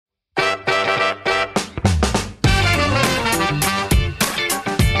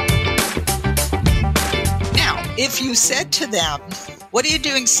if you said to them, what are you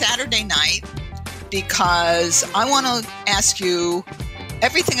doing Saturday night? Because I want to ask you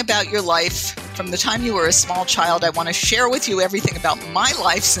everything about your life from the time you were a small child. I want to share with you everything about my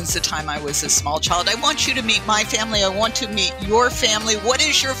life since the time I was a small child. I want you to meet my family. I want to meet your family. What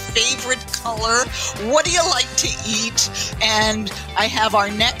is your favorite color? What do you like to eat? And I have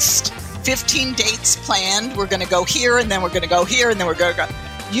our next 15 dates planned. We're going to go here, and then we're going to go here, and then we're going to go.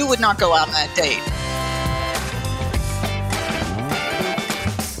 You would not go out on that date.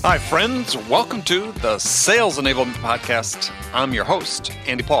 Hi, friends. Welcome to the Sales Enablement Podcast. I'm your host,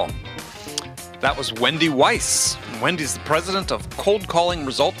 Andy Paul. That was Wendy Weiss. Wendy's the president of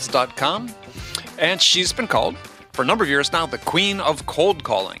ColdCallingResults.com, and she's been called, for a number of years now, the queen of cold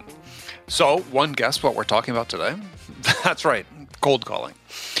calling. So, one guess what we're talking about today? That's right, cold calling.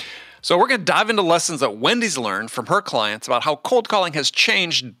 So we're going to dive into lessons that Wendy's learned from her clients about how cold calling has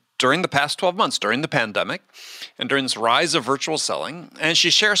changed during the past 12 months, during the pandemic, and during this rise of virtual selling. And she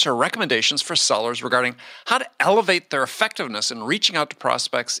shares her recommendations for sellers regarding how to elevate their effectiveness in reaching out to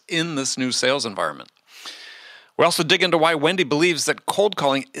prospects in this new sales environment. We also dig into why Wendy believes that cold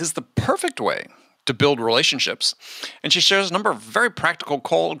calling is the perfect way to build relationships. And she shares a number of very practical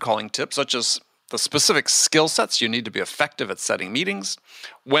cold calling tips, such as the specific skill sets you need to be effective at setting meetings,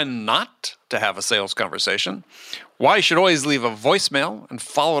 when not to have a sales conversation, why you should always leave a voicemail and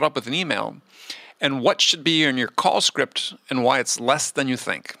follow it up with an email, and what should be in your call script and why it's less than you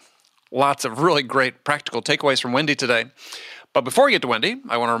think. Lots of really great practical takeaways from Wendy today. But before we get to Wendy,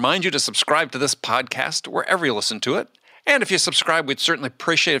 I want to remind you to subscribe to this podcast wherever you listen to it. And if you subscribe, we'd certainly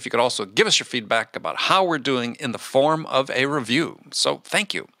appreciate it if you could also give us your feedback about how we're doing in the form of a review. So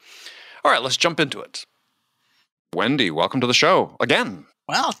thank you. All right, let's jump into it. Wendy, welcome to the show again.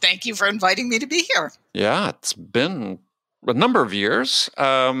 Well, thank you for inviting me to be here. Yeah, it's been a number of years.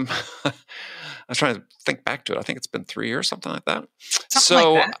 I was trying to think back to it. I think it's been 3 years, something like that.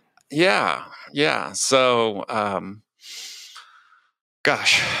 Something like that. Yeah. So,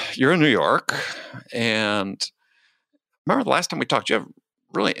 gosh, you're in New York, and remember the last time we talked, you have a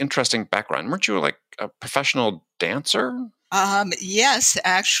really interesting background. Weren't you like a professional dancer? Yes,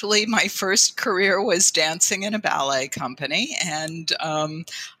 actually, my first career was dancing in a ballet company, and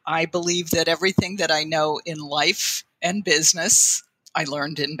I believe that everything that I know in life and business, I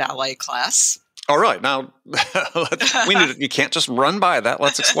learned in ballet class. Oh, really? Now, you can't just run by that.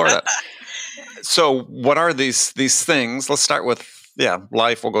 Let's explore that. So what are these things? Let's start with,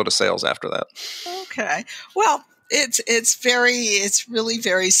 life. We'll go to sales after that. Okay. Well, it's really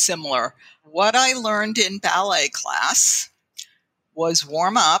very similar. What I learned in ballet class was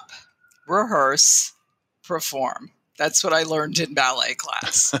warm up, rehearse, perform. That's what I learned in ballet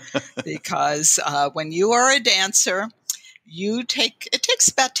class. Because when you are a dancer, it takes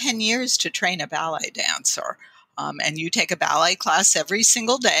about 10 years to train a ballet dancer. And you take a ballet class every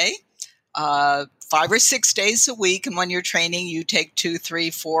single day, 5 or 6 days a week. And when you're training, you take 2,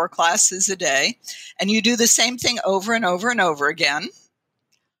 3, 4 classes a day. And you do the same thing over and over and over again.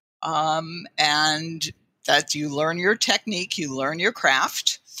 And that you learn your technique, you learn your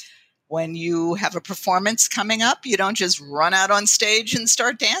craft. When you have a performance coming up, you don't just run out on stage and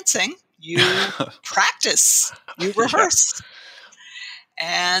start dancing. You practice, you rehearse.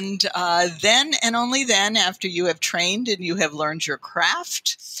 Yeah. And then and only then, after you have trained and you have learned your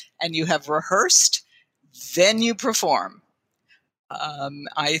craft and you have rehearsed, then you perform.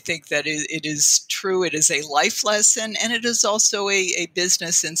 I think that it is true. It is a life lesson, and it is also a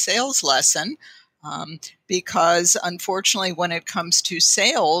business and sales lesson, because unfortunately, when it comes to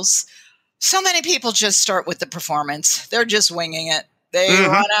sales, so many people just start with the performance. They're just winging it. They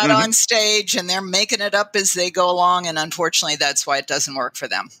run out on stage, and they're making it up as they go along, and unfortunately, that's why it doesn't work for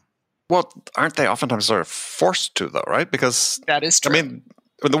them. Well, aren't they oftentimes sort of forced to, though, right? Because that is true. I mean,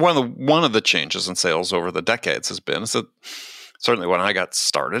 one of the changes in sales over the decades has been is that certainly when I got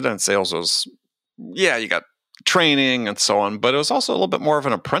started and sales was, you got training and so on, but it was also a little bit more of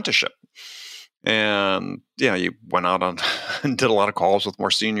an apprenticeship. And, you went out on and did a lot of calls with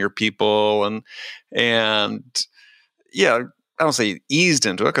more senior people and I don't say eased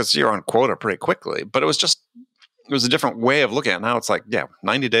into it because you're on quota pretty quickly, but it was a different way of looking at it. Now it's like,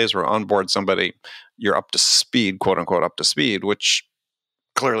 90 days we're on board somebody, you're up to speed, quote unquote, up to speed, which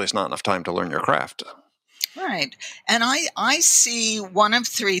clearly is not enough time to learn your craft. Right. And I see one of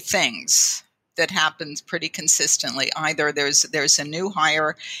 3 things that happens pretty consistently. Either there's a new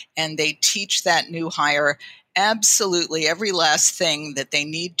hire and they teach that new hire absolutely every last thing that they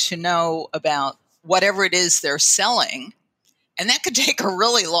need to know about whatever it is they're selling. And that could take a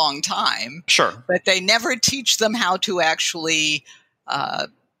really long time. Sure. But they never teach them how to actually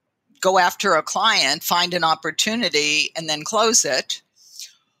go after a client, find an opportunity, and then close it.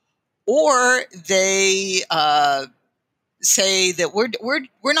 Or they say that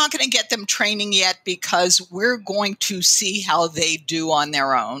we're not going to get them training yet because we're going to see how they do on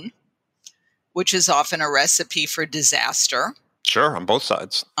their own, which is often a recipe for disaster. Sure, on both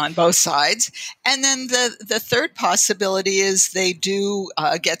sides. On both sides. And then the third possibility is they do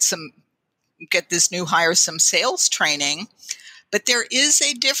get this new hire some sales training, but there is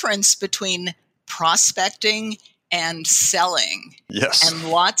a difference between prospecting and selling. Yes.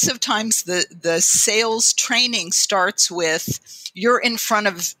 And lots of times the sales training starts with you're in front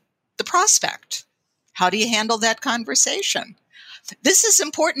of the prospect. How do you handle that conversation? This is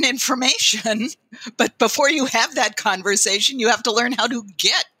important information, but before you have that conversation, you have to learn how to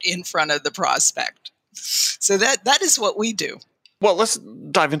get in front of the prospect. So that is what we do. Well, let's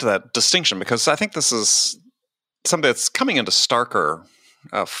dive into that distinction, because I think this is something that's coming into starker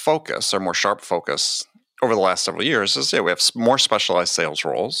focus, or more sharp focus, over the last several years. Is we have more specialized sales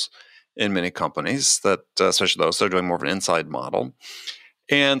roles in many companies, that especially those that are doing more of an inside model.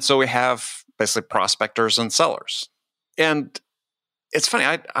 And so we have basically prospectors and sellers. And it's funny,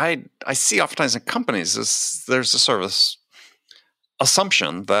 I see oftentimes in companies there's a sort of this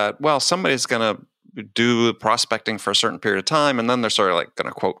assumption that, well, somebody's going to do prospecting for a certain period of time, and then they're sort of like going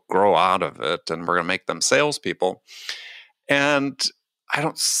to, quote, grow out of it, and we're going to make them salespeople. And I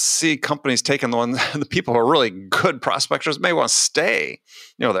don't see companies taking the people who are really good prospectors, may want to stay,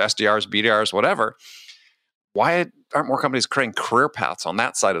 the SDRs, BDRs, whatever. Why aren't more companies creating career paths on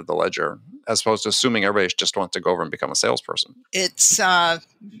that side of the ledger, as opposed to assuming everybody just wants to go over and become a salesperson? It's I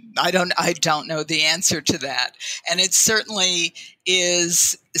don't know the answer to that, and it certainly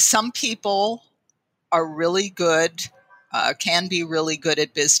is. Some people are really good, can be really good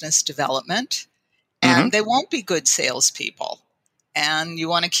at business development, and they won't be good salespeople. And you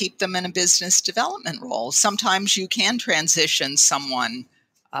want to keep them in a business development role. Sometimes you can transition someone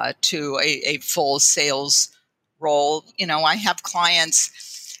to a full sales role. I have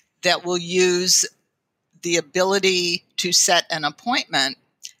clients that will use the ability to set an appointment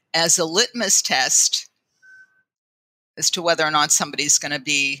as a litmus test as to whether or not somebody's going to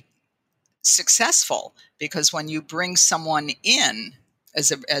be successful. Because when you bring someone in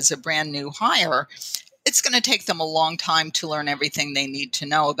as a brand new hire, it's going to take them a long time to learn everything they need to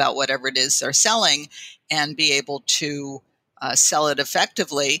know about whatever it is they're selling and be able to sell it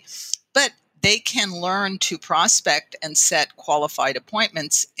effectively. But they can learn to prospect and set qualified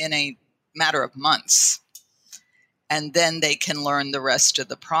appointments in a matter of months. And then they can learn the rest of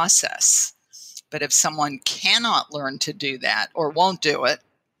the process. But if someone cannot learn to do that or won't do it,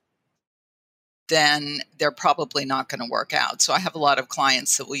 then they're probably not going to work out. So I have a lot of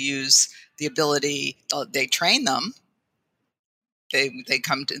clients that will use the ability, they train them. They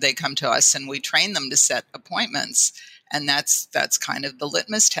come to us and we train them to set appointments. And that's kind of the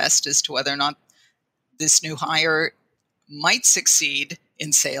litmus test as to whether or not this new hire might succeed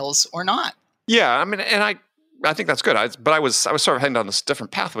in sales or not. Yeah, I mean, and I think that's good. But I was sort of heading down this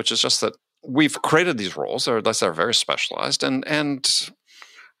different path, which is just that we've created these roles, or let's say are very specialized, and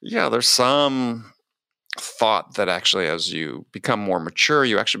yeah, there's some thought that actually as you become more mature,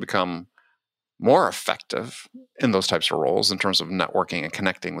 you actually become more effective in those types of roles in terms of networking and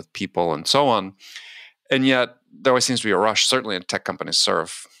connecting with people and so on. And yet there always seems to be a rush, certainly in tech companies, sort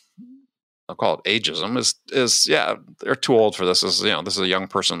of, I'll call it ageism, is they're too old for this. This is a young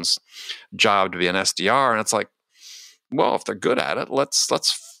person's job to be an SDR. And it's like, well, if they're good at it,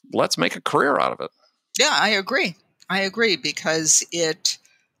 let's make a career out of it. Yeah, I agree because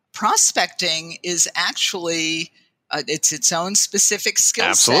prospecting is actually it's its own specific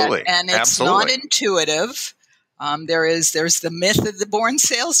skill set, and it's not intuitive. There's the myth of the born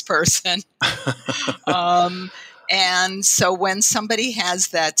salesperson, and so when somebody has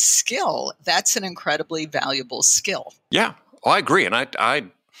that skill, that's an incredibly valuable skill. Yeah, I agree, and I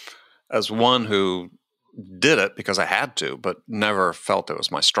as one who did it because I had to, but never felt it was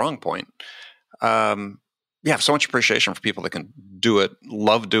my strong point. I have so much appreciation for people that can do it,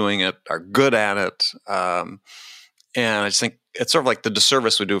 love doing it, are good at it. And I just think it's sort of like the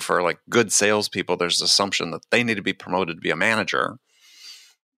disservice we do for like good salespeople. There's the assumption that they need to be promoted to be a manager.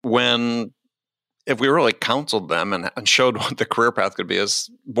 When if we really counseled them and showed what the career path could be, is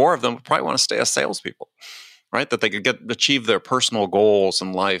more of them would probably want to stay as salespeople, right? That they could achieve their personal goals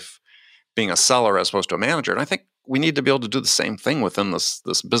in life being a seller as opposed to a manager. And I think we need to be able to do the same thing within this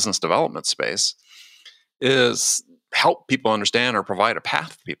business development space, is help people understand or provide a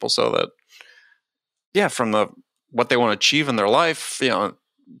path to people so that, from what they want to achieve in their life,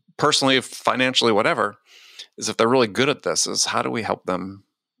 personally, financially, whatever, is if they're really good at this, is how do we help them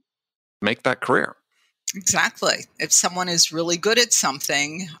make that career. Exactly. If someone is really good at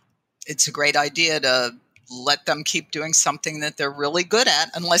something, it's a great idea to let them keep doing something that they're really good at,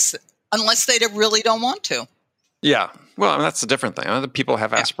 unless they really don't want to. Yeah. Well, I mean, that's a different thing. Other people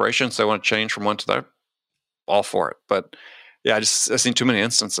have aspirations. They want to change from one to the other. All for it. But yeah, I've seen too many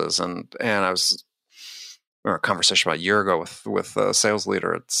instances. And I was in a conversation about a year ago with a sales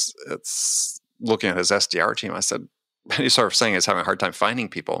leader. It's looking at his SDR team. I said, he's sort of saying he's having a hard time finding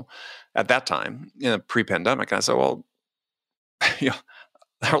people at that time, pre-pandemic. And I said, well, there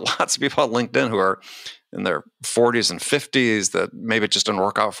are lots of people on LinkedIn who are in their 40s and 50s that maybe it just didn't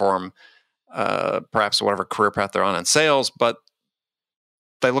work out for them, perhaps whatever career path they're on in sales, but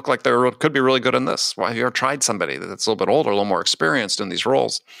they look like they could be really good in this. Why have you ever tried somebody that's a little bit older, a little more experienced in these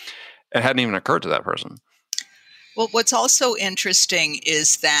roles? It hadn't even occurred to that person. Well, what's also interesting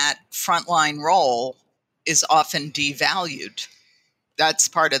is that frontline role is often devalued. That's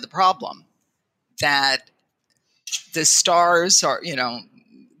part of the problem. That the stars are,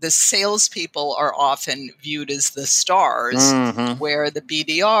 the salespeople are often viewed as the stars, where the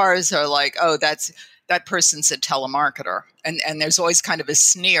BDRs are like, oh, that person's a telemarketer. And there's always kind of a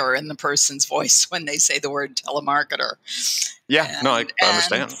sneer in the person's voice when they say the word telemarketer. Yeah, I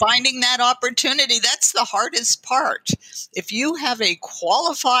understand. And finding that opportunity, that's the hardest part. If you have a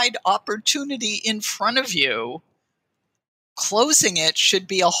qualified opportunity in front of you, closing it should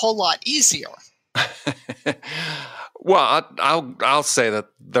be a whole lot easier. Well, I'll say that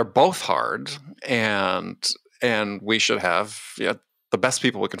they're both hard, and we should have the best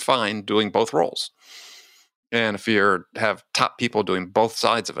people we can find doing both roles. And if you have top people doing both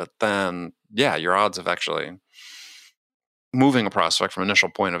sides of it, then your odds of actually moving a prospect from initial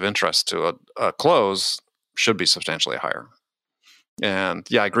point of interest to a close should be substantially higher. And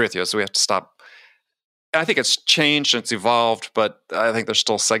I agree with you. So we have to stop. I think it's changed and it's evolved, but I think there's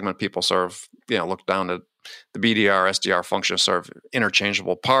still segment people sort of look down at the BDR, SDR function as sort of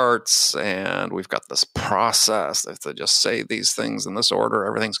interchangeable parts, and we've got this process. If they just say these things in this order,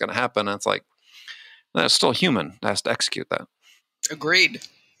 everything's going to happen. And it's like, that's still human that has to execute that. Agreed.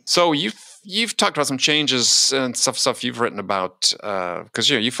 So you've talked about some changes and stuff you've written about because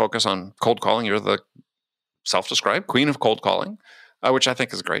you focus on cold calling. You're the self-described queen of cold calling, which I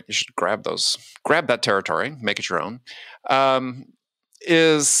think is great. You should grab that territory, make it your own.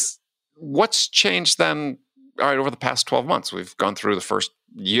 Is what's changed then? All right, over the past 12 months, we've gone through the first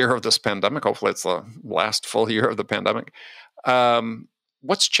year of this pandemic. Hopefully, it's the last full year of the pandemic.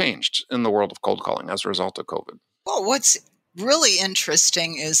 What's changed in the world of cold calling as a result of COVID? Well, what's really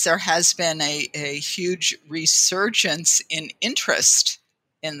interesting is there has been a huge resurgence in interest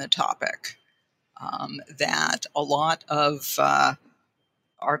in the topic. That a lot of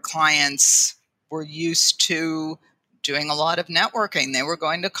our clients were used to doing a lot of networking. They were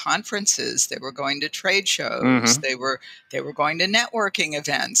going to conferences. They were going to trade shows. They were going to networking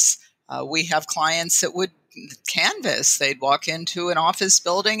events. We have clients that would canvas. They'd walk into an office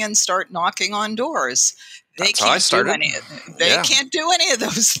building and start knocking on doors. They can't do any of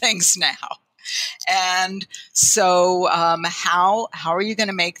those things now. And so how are you going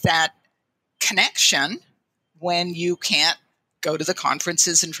to make that connection when you can't go to the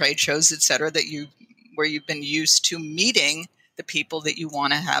conferences and trade shows, et cetera, where you've been used to meeting the people that you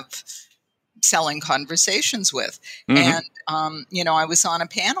want to have selling conversations with? And, I was on a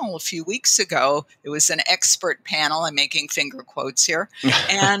panel a few weeks ago. It was an expert panel. I'm making finger quotes here.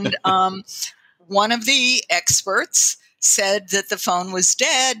 And one of the experts said that the phone was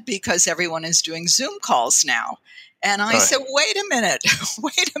dead because everyone is doing Zoom calls now. And I said, wait a minute.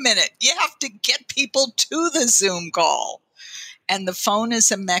 You have to get people to the Zoom call. And the phone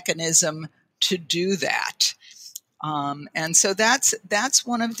is a mechanism to do that. And so that's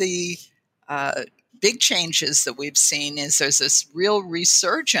one of the big changes that we've seen is there's this real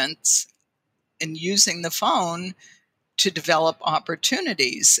resurgence in using the phone to develop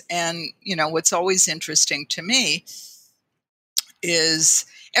opportunities. And, what's always interesting to me is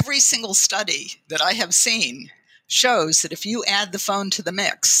every single study that I have seen shows that if you add the phone to the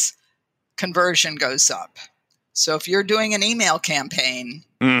mix, conversion goes up. So if you're doing an email campaign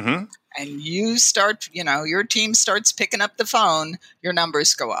and you start, your team starts picking up the phone, your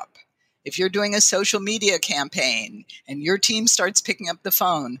numbers go up. If you're doing a social media campaign and your team starts picking up the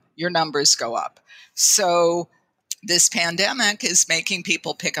phone, your numbers go up. So this pandemic is making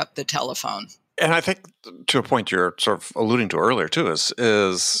people pick up the telephone. And I think to a point you're sort of alluding to earlier too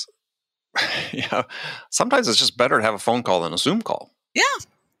is sometimes it's just better to have a phone call than a Zoom call. Yeah.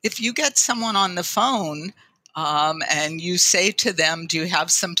 If you get someone on the phone and you say to them, do you have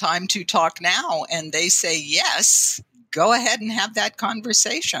some time to talk now? And they say yes, go ahead and have that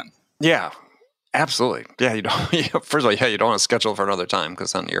conversation. Yeah, absolutely. Yeah, you don't. First of all, you don't want to schedule for another time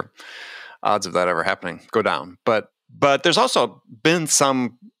because then your odds of that ever happening go down. But there's also been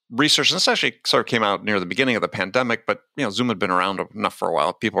some research, and this actually sort of came out near the beginning of the pandemic. But Zoom had been around enough for a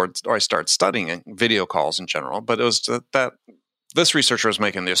while. People had already started studying video calls in general. But it was that this researcher was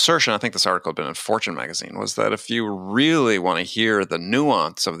making the assertion. I think this article had been in Fortune magazine. Was that if you really want to hear the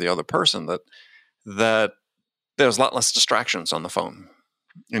nuance of the other person, that there's a lot less distractions on the phone,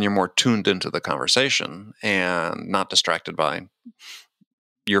 and you're more tuned into the conversation and not distracted by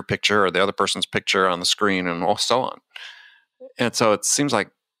your picture or the other person's picture on the screen and so on. And so it seems like,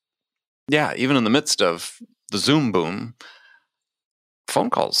 even in the midst of the Zoom boom, phone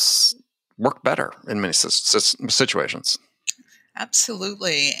calls work better in many situations.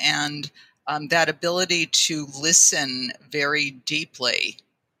 Absolutely. And that ability to listen very deeply.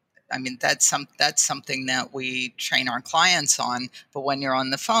 I mean, that's something that we train our clients on. But when you're on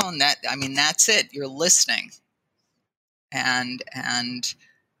the phone, that's it. You're listening. And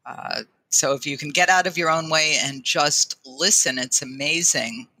so if you can get out of your own way and just listen, it's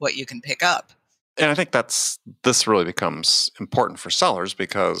amazing what you can pick up. And I think this really becomes important for sellers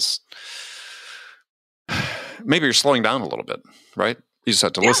because maybe you're slowing down a little bit, right? You just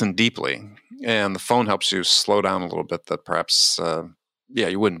have to listen deeply, and the phone helps you slow down a little bit that perhaps,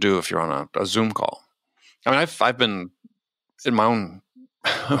 you wouldn't do if you're on a Zoom call. I mean, I've been in my own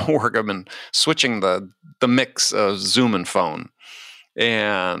work, I've been switching the mix of Zoom and phone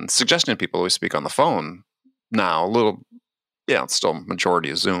and suggesting to people we speak on the phone now a little, it's still majority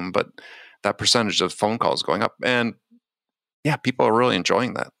of Zoom, but that percentage of phone calls going up, and people are really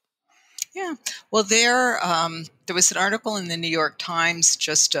enjoying that. Yeah. Well, there was an article in the New York Times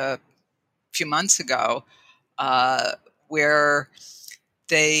just a few months ago where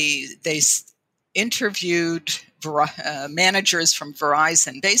they interviewed managers from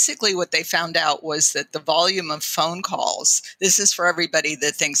Verizon. Basically, what they found out was that the volume of phone calls, this is for everybody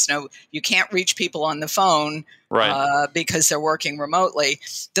that thinks, no, you can't reach people on the phone because they're working remotely.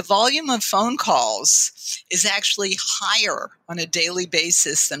 The volume of phone calls is actually higher on a daily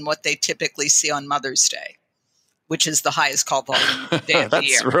basis than what they typically see on Mother's Day, which is the highest call volume day of the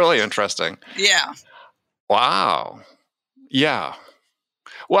year. That's really interesting. Yeah. Wow. Yeah.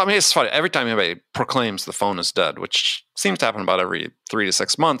 Well, I mean, it's funny. Every time anybody proclaims the phone is dead, which seems to happen about every 3 to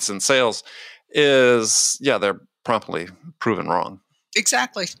 6 months in sales, they're promptly proven wrong.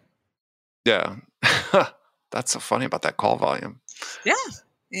 Exactly. Yeah. That's so funny about that call volume. Yeah.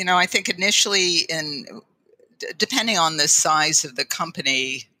 I think initially, depending on the size of the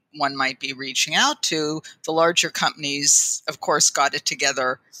company one might be reaching out to, the larger companies, of course, got it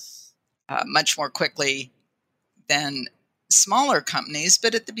together much more quickly than smaller companies.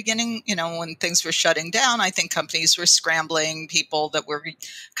 But at the beginning, when things were shutting down, I think companies were scrambling. People that were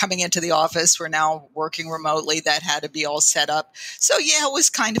coming into the office were now working remotely. That had to be all set up. So it was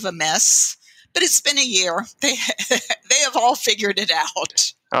kind of a mess, but it's been a year. They have all figured it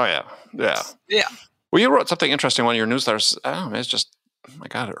out. Oh yeah. Yeah. Well, you wrote something interesting in one of your newsletters. It's just, I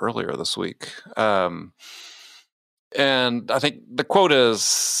got it earlier this week. And I think the quote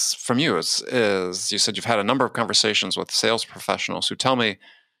is from you is you said you've had a number of conversations with sales professionals who tell me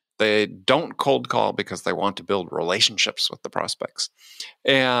they don't cold call because they want to build relationships with the prospects.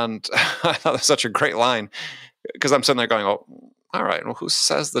 And I thought that's such a great line because I'm sitting there going, oh, all right, well, who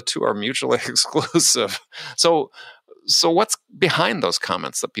says the two are mutually exclusive? So what's behind those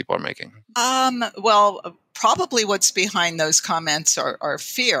comments that people are making? Well, probably what's behind those comments are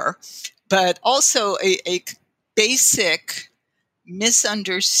fear, but also a basic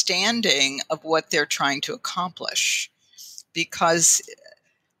misunderstanding of what they're trying to accomplish. Because,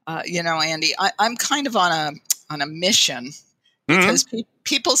 Andy, I'm kind of on a mission because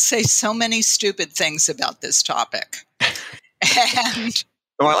people say so many stupid things about this topic. And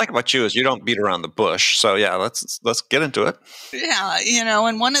what I like about you is you don't beat around the bush. So let's get into it. Yeah,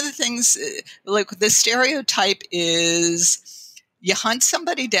 and one of the things, like the stereotype is you hunt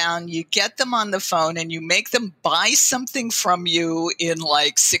somebody down, you get them on the phone, and you make them buy something from you in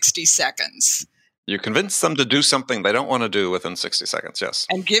like 60 seconds. You convince them to do something they don't want to do within 60 seconds, yes.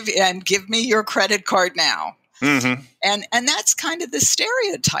 And give me your credit card now. Mm-hmm. And that's kind of the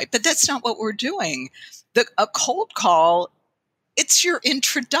stereotype, but that's not what we're doing. A cold call, it's your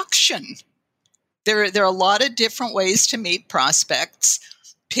introduction. There are a lot of different ways to meet prospects.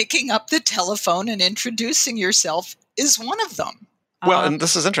 Picking up the telephone and introducing yourself is one of them. Well, and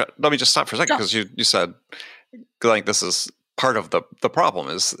this is interesting. Let me just stop for a second because you said like this is part of the problem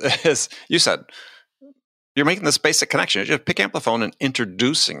is you said you're making this basic connection. You're just picking up the phone and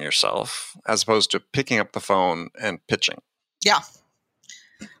introducing yourself as opposed to picking up the phone and pitching. Yeah.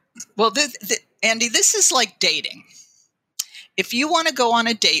 Well, Andy, this is like dating. If you want to go on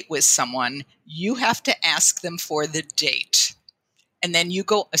a date with someone, you have to ask them for the date. And then you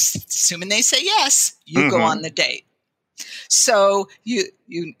go, assuming they say yes, you go on the date. So you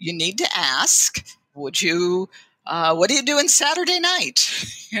need to ask, what are you doing Saturday night?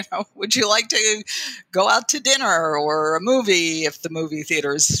 Would you like to go out to dinner or a movie if the movie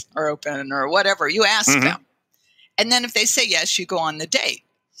theaters are open or whatever? You ask them. And then if they say yes, you go on the date.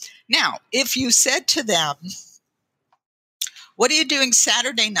 Now, if you said to them, what are you doing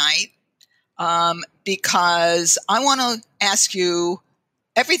Saturday night? Because I want to ask you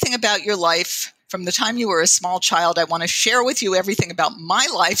everything about your life from the time you were a small child. I want to share with you everything about my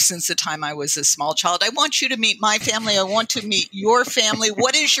life since the time I was a small child. I want you to meet my family. I want to meet your family.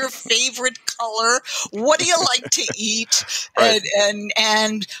 What is your favorite color? What do you like to eat? Right.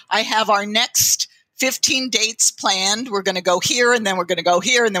 And I have our next 15 dates planned. We're going to go here, and then we're going to go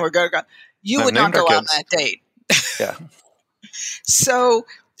here, and then we're going to go. You would not go on that date. Yeah. So,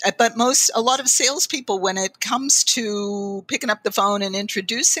 but a lot of salespeople, when it comes to picking up the phone and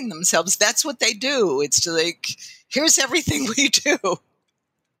introducing themselves, that's what they do. It's like, here's everything we do.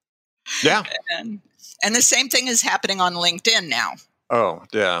 Yeah. And the same thing is happening on LinkedIn now. Oh,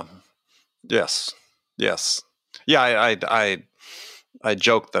 yeah. Yes. Yeah, I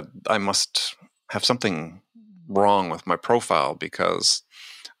joke that I must have something wrong with my profile because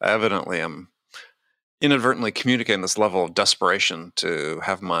evidently I'm inadvertently communicating this level of desperation to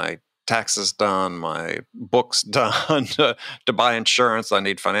have my taxes done, my books done, to buy insurance. I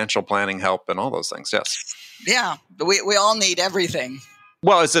need financial planning help and all those things. Yes. Yeah. We all need everything.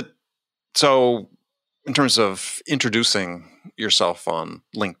 Well, is it so in terms of introducing yourself on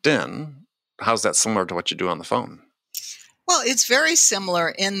LinkedIn, how's that similar to what you do on the phone? Well, it's very similar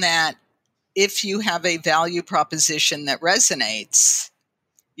in that if you have a value proposition that resonates,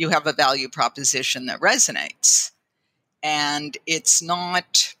 you have a value proposition that resonates. And it's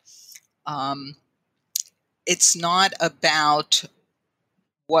not about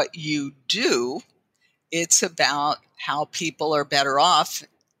what you do. It's about how people are better off.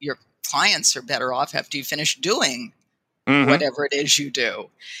 Your clients are better off after you finish doing whatever it is you do.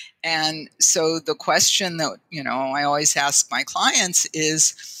 And so the question that, I always ask my clients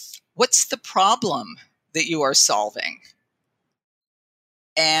is, what's the problem that you are solving?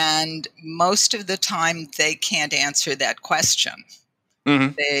 And most of the time, they can't answer that question.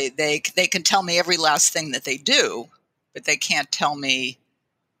 They can tell me every last thing that they do, but they can't tell me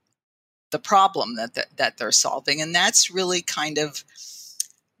the problem that they're solving. And that's really kind of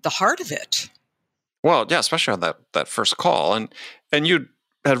the heart of it. Well, yeah, especially on that first call. And you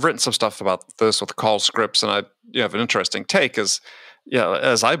had written some stuff about this with call scripts, and you have an interesting take as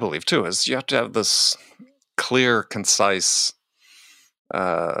I believe too, is you have to have this clear, concise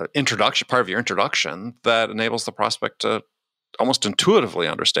introduction, part of your introduction that enables the prospect to almost intuitively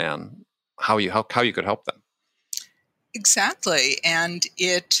understand how you could help them. Exactly. And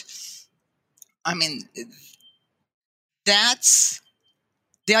that's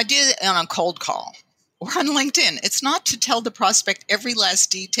the idea on a cold call or on LinkedIn. It's not to tell the prospect every last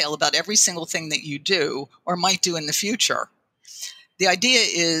detail about every single thing that you do or might do in the future. The idea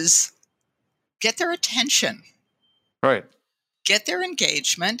is get their attention. Right. Get their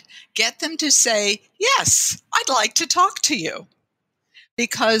engagement, get them to say, yes, I'd like to talk to you.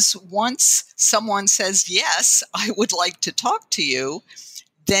 Because once someone says, yes, I would like to talk to you,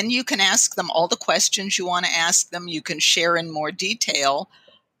 then you can ask them all the questions you want to ask them. You can share in more detail.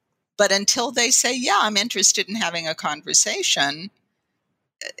 But until they say, yeah, I'm interested in having a conversation,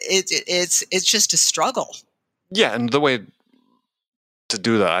 it's just a struggle. Yeah, and the way to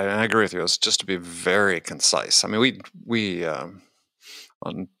do that, I agree with you, is just to be very concise. I mean, we on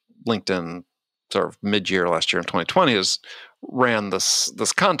LinkedIn sort of mid-year last year in 2020 ran this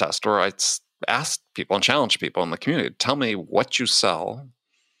contest where I asked people and challenged people in the community, tell me what you sell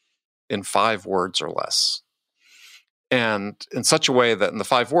in 5 words or less. And in such a way that in the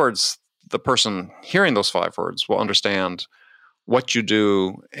 5 words, the person hearing those 5 words will understand what you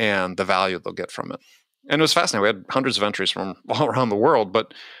do and the value they'll get from it. And it was fascinating. We had hundreds of entries from all around the world,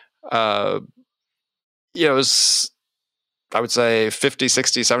 but it was, I would say 50,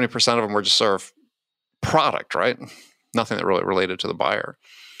 60, 70% of them were just sort of product, right? Nothing that really related to the buyer.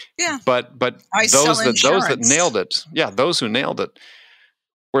 Yeah. But those that nailed it, those who nailed it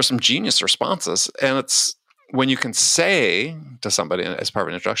were some genius responses. And it's when you can say to somebody as part of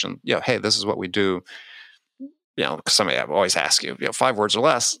an introduction, hey, this is what we do. Somebody I always ask you, 5 words or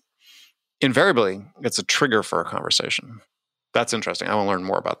less. Invariably, it's a trigger for a conversation. That's interesting. I want to learn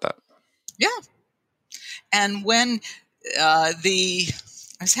more about that. Yeah. And when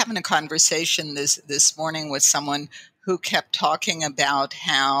was having a conversation this morning with someone who kept talking about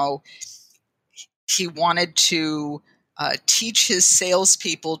how he wanted to teach his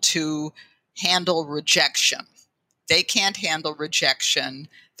salespeople to handle rejection. They can't handle rejection.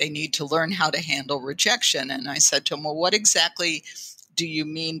 They need to learn how to handle rejection. And I said to him, well, what exactly do you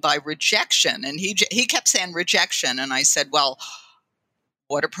mean by rejection? And he kept saying rejection. And I said, well,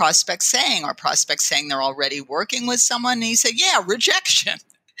 what are prospects saying? Are prospects saying they're already working with someone? And he said, yeah, rejection.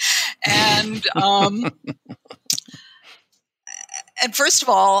 And and first of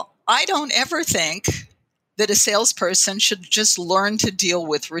all, I don't ever think that a salesperson should just learn to deal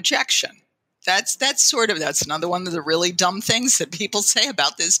with rejection. That's another one of the really dumb things that people say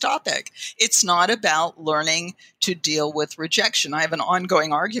about this topic. It's not about learning to deal with rejection. I have an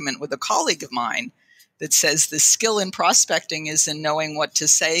ongoing argument with a colleague of mine that says the skill in prospecting is in knowing what to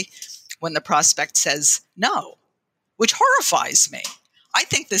say when the prospect says no, which horrifies me. I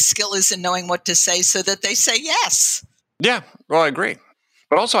think the skill is in knowing what to say so that they say yes. Yeah, well, I agree.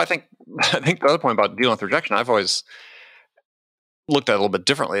 But also, I think the other point about dealing with rejection, I've always looked at it a little bit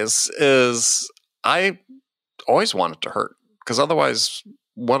differently, is I always want it to hurt, because otherwise,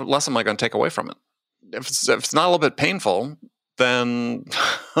 what lesson am I going to take away from it? If it's not a little bit painful, then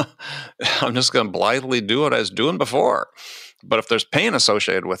I'm just going to blithely do what I was doing before. But if there's pain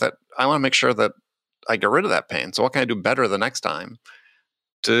associated with it, I want to make sure that I get rid of that pain. So what can I do better the next time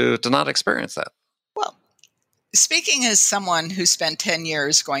to not experience that? Well, speaking as someone who spent 10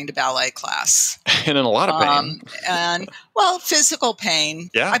 years going to ballet class. And in a lot of pain. And, physical pain.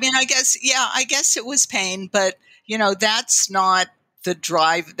 Yeah. I mean, I guess it was pain, but, that's not the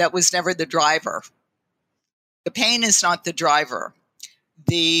drive. That was never the driver. The pain is not the driver.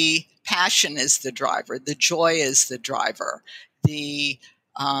 The passion is the driver. The joy is the driver. The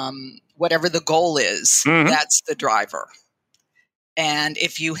whatever the goal is, that's the driver. And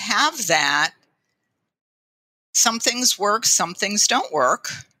if you have that, some things work, some things don't work.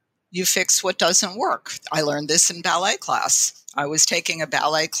 You fix what doesn't work. I learned this in ballet class. I was taking a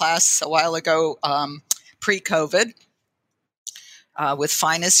ballet class a while ago, pre-COVID, with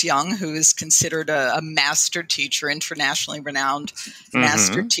Finus Young, who is considered a master teacher, internationally renowned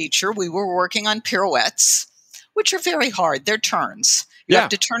master teacher. We were working on pirouettes, which are very hard. They're turns. You have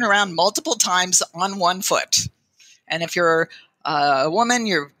to turn around multiple times on one foot. And if you're a woman,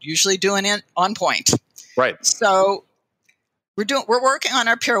 you're usually doing it on point. Right. So we're working on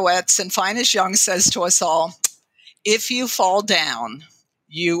our pirouettes, and Finus Young says to us all, if you fall down,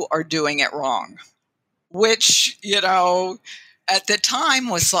 you are doing it wrong. Which, at the time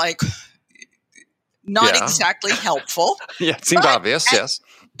was like not exactly helpful. Yeah, it seemed obvious, yes.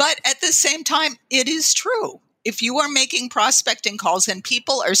 But at the same time, it is true. If you are making prospecting calls and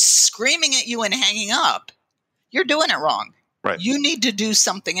people are screaming at you and hanging up, you're doing it wrong. Right. You need to do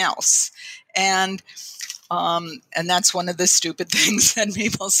something else. And that's one of the stupid things that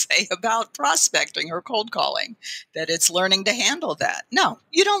people say about prospecting or cold calling, that it's learning to handle that. No,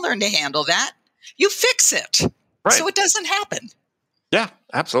 you don't learn to handle that. You fix it. Right. So it doesn't happen. Yeah,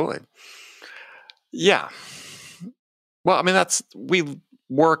 absolutely. Yeah. Well, I mean, we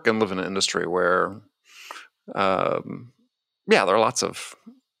work and live in an industry where, there are lots of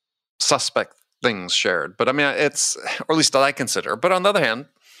suspect things shared. But I mean, or at least that I consider. But on the other hand,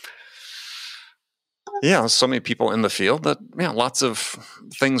 so many people in the field that, lots of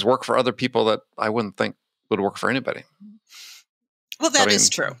things work for other people that I wouldn't think would work for anybody. Well, that is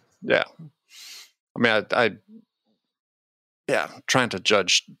true. Yeah. I mean, trying to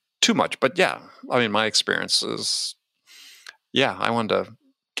judge too much, but my experience is, I wanted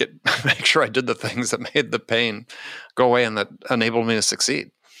to make sure I did the things that made the pain go away and that enabled me to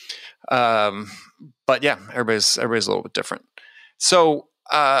succeed. But everybody's a little bit different. So,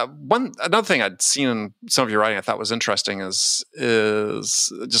 another thing I'd seen in some of your writing I thought was interesting is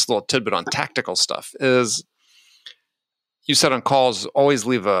just a little tidbit on tactical stuff. Is you said on calls always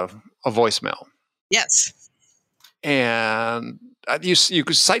leave a voicemail. Yes. And you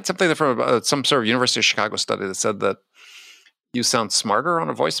could cite something from some sort of University of Chicago study that said that you sound smarter on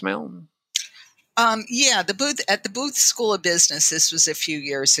a voicemail. At the Booth School of Business, this was a few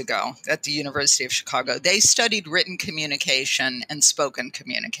years ago at the University of Chicago, they studied written communication and spoken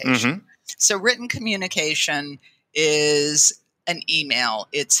communication. So written communication is an email,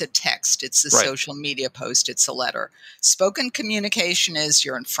 it's a text, it's a social media post, it's a letter. Spoken communication is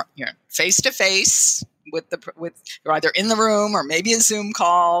you're face to face with you're either in the room or maybe a Zoom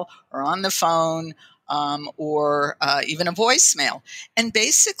call or on the phone. Or even a voicemail. And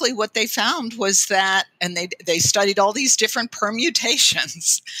basically what they found was that, and they studied all these different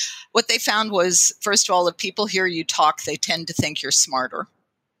permutations. What they found was, first of all, if people hear you talk, they tend to think you're smarter.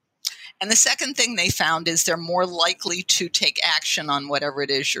 And the second thing they found is they're more likely to take action on whatever it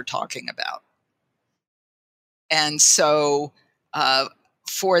is you're talking about. And so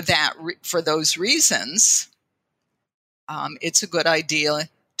for those reasons, it's a good idea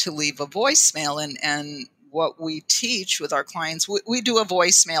to leave a voicemail. And what we teach with our clients, we do a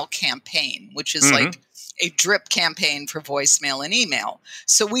voicemail campaign, which is like a drip campaign for voicemail and email.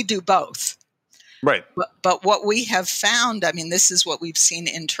 So we do both. Right. But what we have found, I mean, this is what we've seen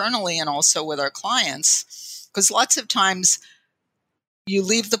internally and also with our clients, because lots of times you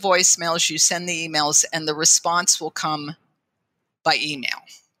leave the voicemails, you send the emails, and the response will come by email.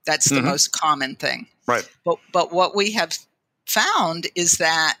 That's the most common thing. Right. But what we have found is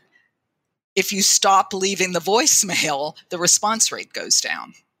that if you stop leaving the voicemail, the response rate goes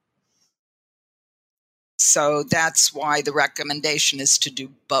down. So that's why the recommendation is to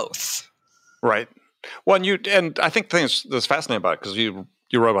do both. Right. Well, and I think the thing that's fascinating about it, because you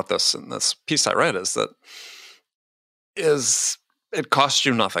wrote about this in this piece I read, is it costs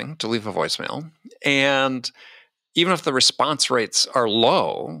you nothing to leave a voicemail. And even if the response rates are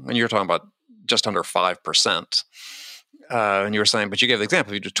low, and you're talking about just under 5%, and you were saying, but you gave the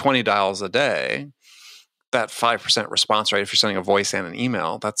example, if you do 20 dials a day, that 5% response rate, if you're sending a voice and an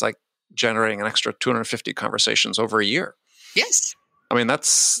email, that's like generating an extra 250 conversations over a year. Yes. I mean,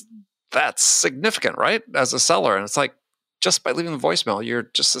 that's significant, right? As a seller. And it's like, just by leaving the voicemail, you're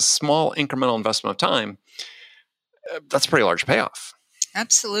just a small incremental investment of time. That's a pretty large payoff.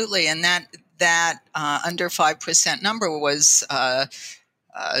 Absolutely. And that under 5% number was, I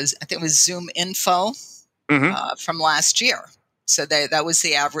think it was Zoom Info from last year. So that was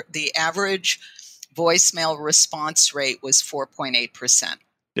the average voicemail response rate was 4.8%.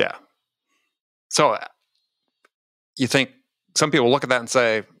 Yeah. So you think some people look at that and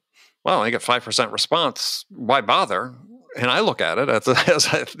say, well, I get 5% response. Why bother? And I look at it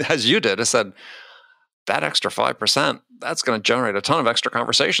as you did. I said, that extra 5%, that's going to generate a ton of extra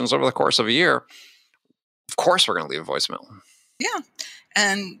conversations over the course of a year. Of course, we're going to leave a voicemail. Yeah.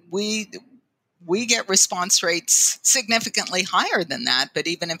 And we get response rates significantly higher than that. But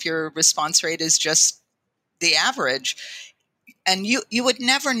even if your response rate is just the average, and you would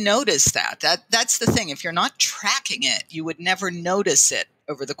never notice that. That's the thing. If you're not tracking it, you would never notice it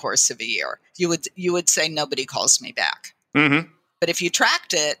over the course of a year. You would say, nobody calls me back. But if you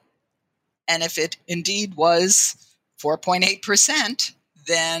tracked it, and if it indeed was 4.8%,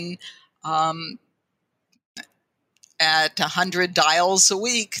 then at 100 dials a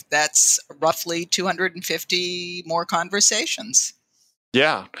week, that's roughly 250 more conversations.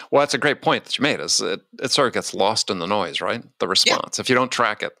 Yeah. Well, that's a great point that you made. Is it sort of gets lost in the noise, right? The response, if you don't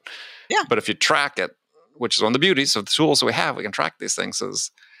track it. Yeah. But if you track it, which is one of the beauties of the tools that we have, we can track these things,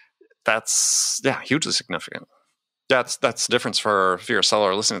 that's hugely significant. That's the difference if you're a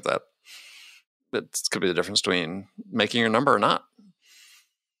seller listening to that. It could be the difference between making your number or not,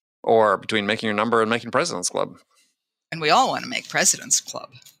 or between making your number and making President's Club. And we all want to make President's Club.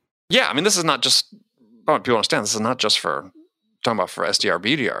 Yeah. I mean, this is not just, I want people to understand, this is not just for SDR,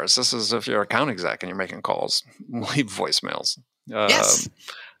 BDRs. This is if you're an account exec and you're making calls, leave voicemails. Yes.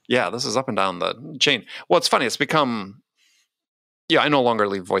 Yeah, this is up and down the chain. Well, it's funny. It's become, I no longer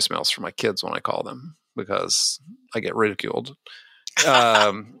leave voicemails for my kids when I call them because I get ridiculed.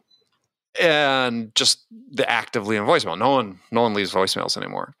 And just the act of leaving voicemail. No one leaves voicemails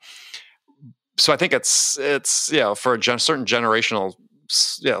anymore. So I think it's for a certain generational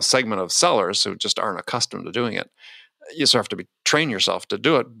segment of sellers who just aren't accustomed to doing it. You sort of have to train yourself to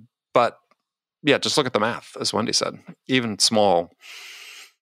do it. But just look at the math, as Wendy said. Even small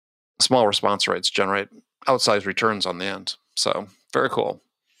response rates generate outsized returns on the end. So very cool.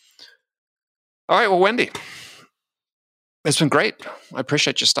 All right, well, Wendy, it's been great. I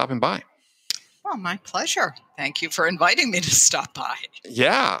appreciate you stopping by. Well, my pleasure. Thank you for inviting me to stop by.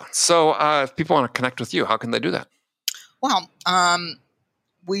 Yeah. So if people want to connect with you, how can they do that? Well,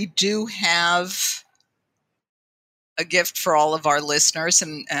 we do have a gift for all of our listeners,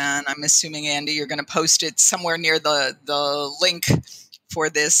 and I'm assuming, Andy, you're going to post it somewhere near the link for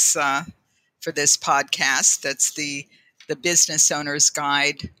this podcast. That's the Business Owner's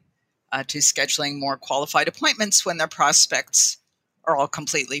Guide to Scheduling More Qualified Appointments when their prospects are all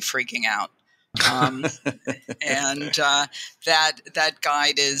completely freaking out. And that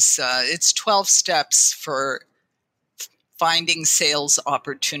guide is it's 12 steps for finding sales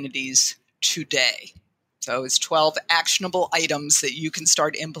opportunities today. So it's 12 actionable items that you can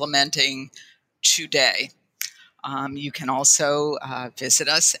start implementing today. You can also visit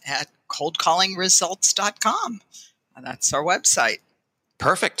us at coldcallingresults.com. That's our website.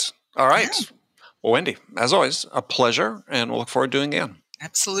 Perfect. All right. Yeah. Well, Wendy, as always, a pleasure, and we'll look forward to doing it again.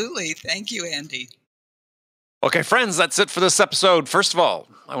 Absolutely. Thank you, Andy. Okay, friends, that's it for this episode. First of all,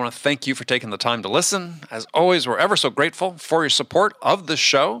 I want to thank you for taking the time to listen. As always, we're ever so grateful for your support of this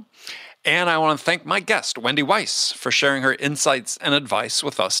show. And I want to thank my guest, Wendy Weiss, for sharing her insights and advice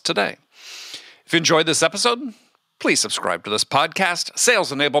with us today. If you enjoyed this episode, please subscribe to this podcast,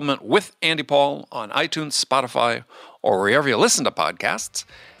 Sales Enablement with Andy Paul, on iTunes, Spotify, or wherever you listen to podcasts.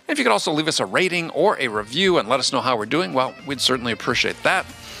 And if you could also leave us a rating or a review and let us know how we're doing, well, we'd certainly appreciate that.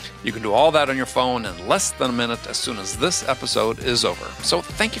 You can do all that on your phone in less than a minute as soon as this episode is over. So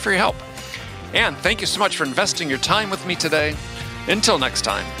thank you for your help. And thank you so much for investing your time with me today. Until next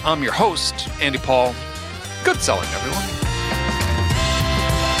time, I'm your host, Andy Paul. Good selling, everyone.